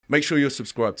Make sure you're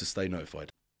subscribed to stay notified.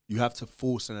 You have to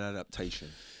force an adaptation.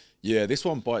 Yeah, this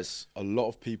one bites a lot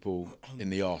of people in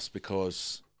the arse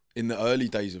because in the early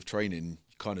days of training,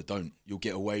 you kind of don't. You'll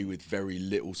get away with very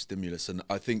little stimulus. And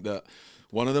I think that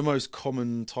one of the most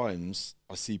common times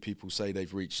I see people say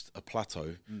they've reached a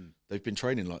plateau, they've been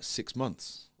training like 6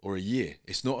 months or a year.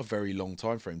 It's not a very long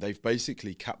time frame. They've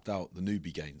basically capped out the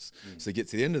newbie gains. So they get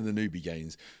to the end of the newbie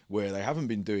gains where they haven't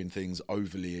been doing things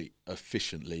overly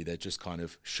efficiently. They're just kind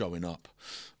of showing up.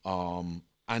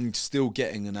 And still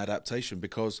getting an adaptation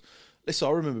because, listen,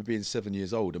 I remember being 7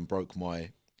 years old and broke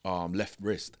my left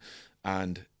wrist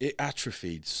and it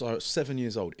atrophied. So 7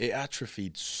 years old, it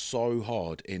atrophied so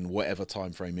hard in whatever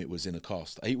time frame it was in a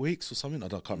cast. 8 weeks or something? I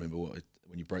can't remember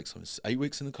when you break something. 8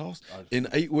 weeks in a cast? In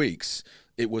 8 weeks,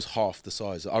 it was half the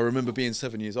size. I remember being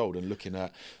 7 years old and looking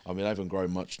at, I mean, I haven't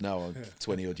grown much now, I'm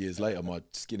 20 odd years later, my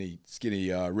skinny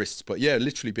wrists. But yeah,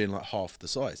 literally being like half the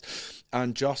size.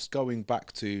 And just going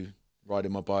back to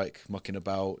riding my bike, mucking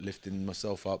about, lifting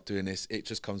myself up, doing this, it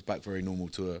just comes back very normal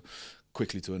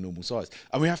quickly to a normal size.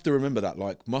 And we have to remember that,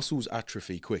 like, muscles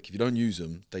atrophy quick. If you don't use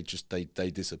them, they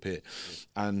disappear.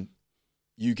 And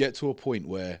you get to a point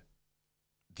where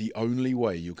the only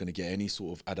way you're going to get any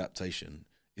sort of adaptation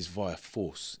is via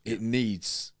force. It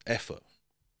needs effort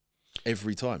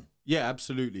every time. Yeah,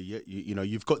 absolutely. You know,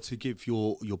 you've got to give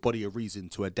your body a reason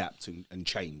to adapt and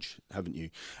change, haven't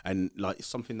you? And like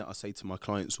something that I say to my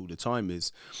clients all the time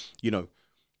is, you know,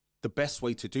 the best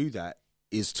way to do that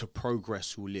is to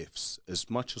progress your lifts as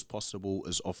much as possible,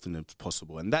 as often as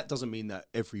possible. And that doesn't mean that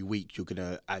every week you're going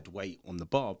to add weight on the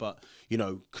bar, but, you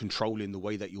know, controlling the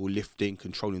way that you're lifting,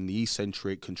 controlling the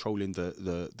eccentric, controlling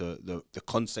the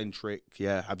concentric,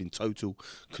 having total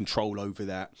control over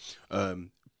that,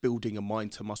 building a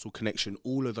mind to muscle connection,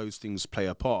 all of those things play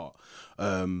a part.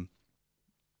 You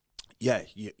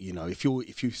know, if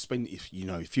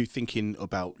you're thinking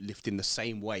about lifting the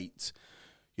same weight,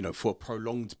 you know, for a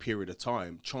prolonged period of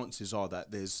time, chances are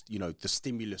that there's, you know, the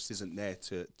stimulus isn't there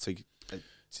to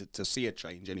see a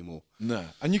change anymore. No,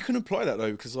 and you can apply that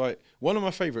though, because like one of my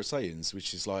favourite sayings,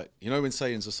 which is like, you know, when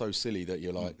sayings are so silly that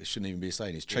you're like, it shouldn't even be a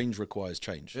saying, is change requires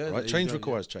change, right? Change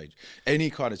requires change, any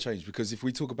kind of change. Because if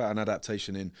we talk about an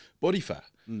adaptation in body fat,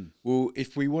 well,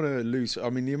 if we want to lose, I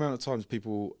mean, the amount of times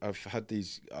people have had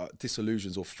these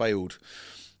disillusions or failed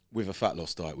with a fat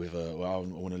loss diet, with well, I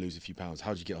want to lose a few pounds.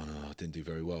 How did you get on? Oh, I didn't do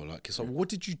very well. Like, it's like, what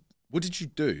did you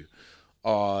do?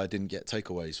 Oh, I didn't get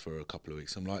takeaways for a couple of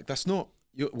weeks. I'm like, that's not.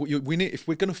 We need, if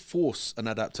we're going to force an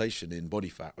adaptation in body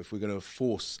fat, if we're going to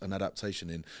force an adaptation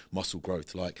in muscle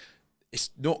growth, like,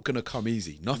 it's not going to come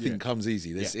easy. Nothing comes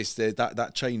easy.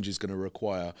 That change is going to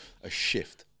require a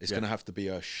shift. It's going to have to be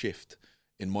a shift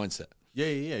in mindset. Yeah.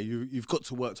 You've got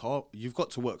to work hard. You've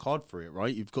got to work hard for it,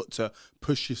 right? You've got to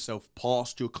push yourself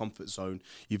past your comfort zone.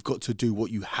 You've got to do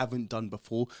what you haven't done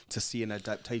before to see an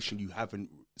adaptation you haven't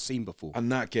seen before.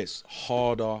 And that gets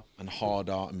harder and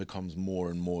harder and becomes more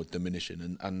and more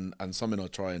diminishing. And something I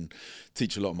try and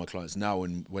teach a lot of my clients now,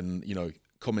 and when, you know,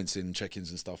 comments in check-ins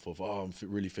and stuff of, oh, I'm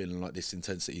really feeling like this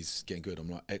intensity is getting good. I'm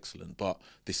like, excellent, but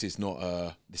this is not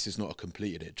a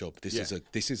completed it job.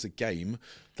 This is a game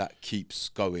that keeps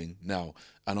going now,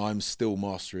 and I'm still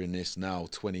mastering this now,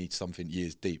 20 something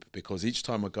years deep, because each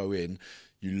time I go in,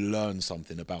 you learn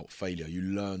something about failure, you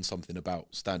learn something about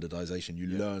standardization, you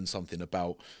learn something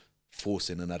about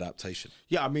forcing an adaptation.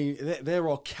 Yeah, I mean, there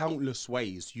are countless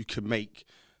ways you can make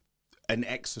an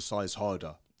exercise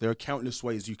harder. There are countless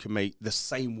ways you can make the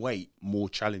same weight more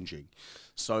challenging.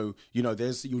 So, you know,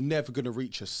 you're never going to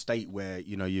reach a state where,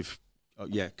 you know, you've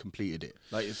completed it.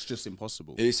 Like, it's just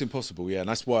impossible. It's impossible, yeah, and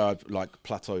that's why I like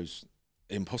plateaus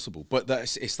impossible. But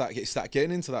it's that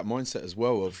getting into that mindset as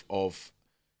well of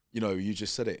you know, you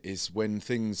just said it, is when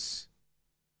things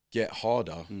get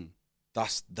harder,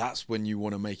 that's when you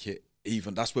want to make it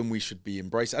even. That's when we should be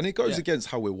embraced, and it goes against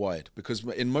how we're wired, because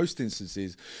in most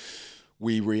instances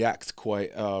we react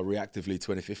quite reactively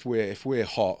to anything. If we're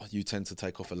hot, you tend to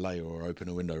take off a layer or open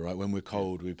a window, right? When we're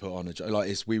cold, we put on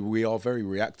we are very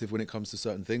reactive when it comes to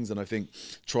certain things. And I think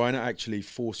trying to actually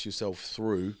force yourself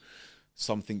through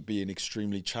something being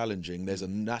extremely challenging, there's a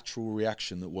natural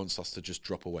reaction that wants us to just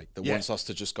drop away, that wants us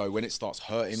to just go, when it starts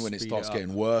hurting, when it starts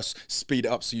getting worse, speed it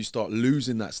up. So you start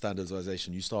losing that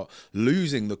standardization, you start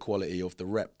losing the quality of the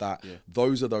rep.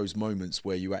 Those are those moments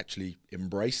where you actually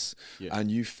embrace and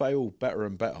you fail better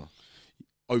and better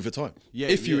over time.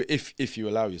 If you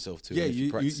allow yourself to.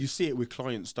 You see it with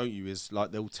clients, don't you? Is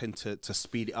like they'll tend to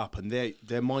speed it up, and their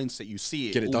mindset, you see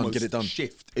it get it done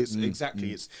shift. It's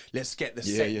exactly it's let's get the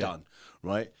set done,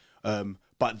 right?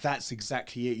 But that's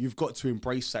exactly it. You've got to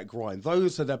embrace that grind.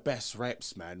 Those are the best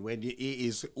reps, man, when it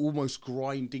is almost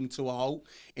grinding to a halt.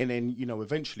 And then, you know,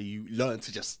 eventually you learn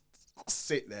to just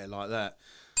sit there like that.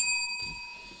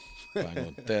 Bang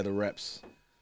on. They're the reps.